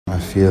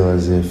feel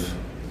as if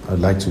I'd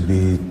like to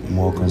be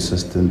more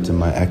consistent in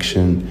my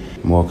action,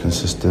 more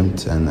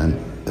consistent, and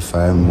if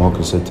I am more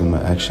consistent in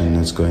my action,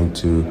 it's going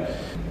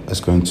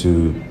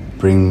to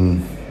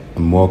bring a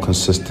more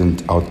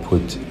consistent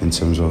output in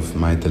terms of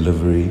my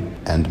delivery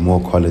and more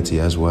quality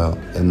as well.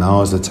 And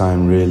now is the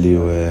time really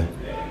where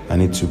I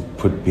need to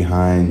put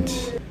behind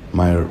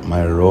my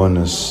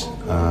rawness.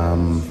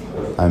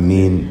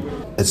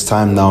 It's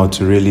time now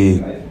to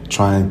really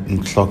try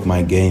and clock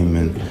my game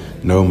and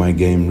know my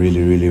game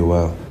really, really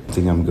well. I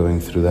think I'm going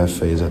through that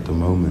phase at the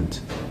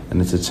moment.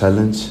 And it's a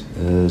challenge.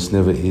 It's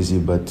never easy,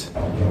 but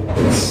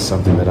it's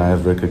something that I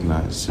have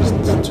recognized, just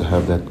to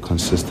have that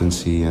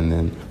consistency. And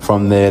then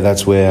from there,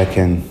 that's where I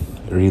can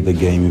read the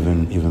game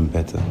even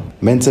better.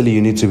 Mentally,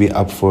 you need to be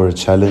up for a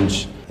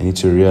challenge. You need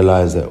to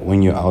realize that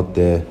when you're out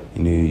there,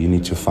 you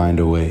need to find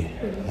a way.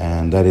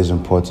 And that is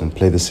important.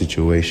 Play the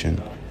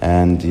situation.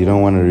 And you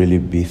don't want to really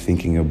be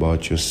thinking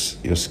about your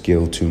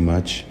skill too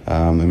much. We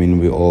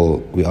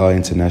are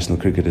international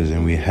cricketers,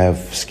 and we have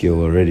skill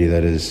already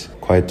that is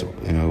quite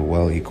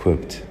well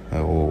equipped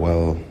or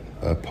well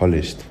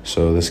polished.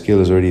 So the skill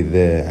is already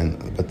there,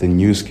 but the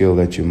new skill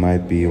that you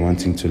might be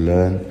wanting to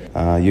learn,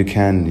 you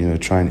can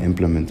try and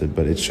implement it,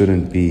 but it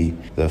shouldn't be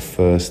the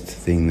first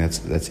thing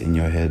that's in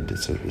your head.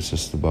 It's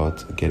just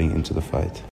about getting into the fight.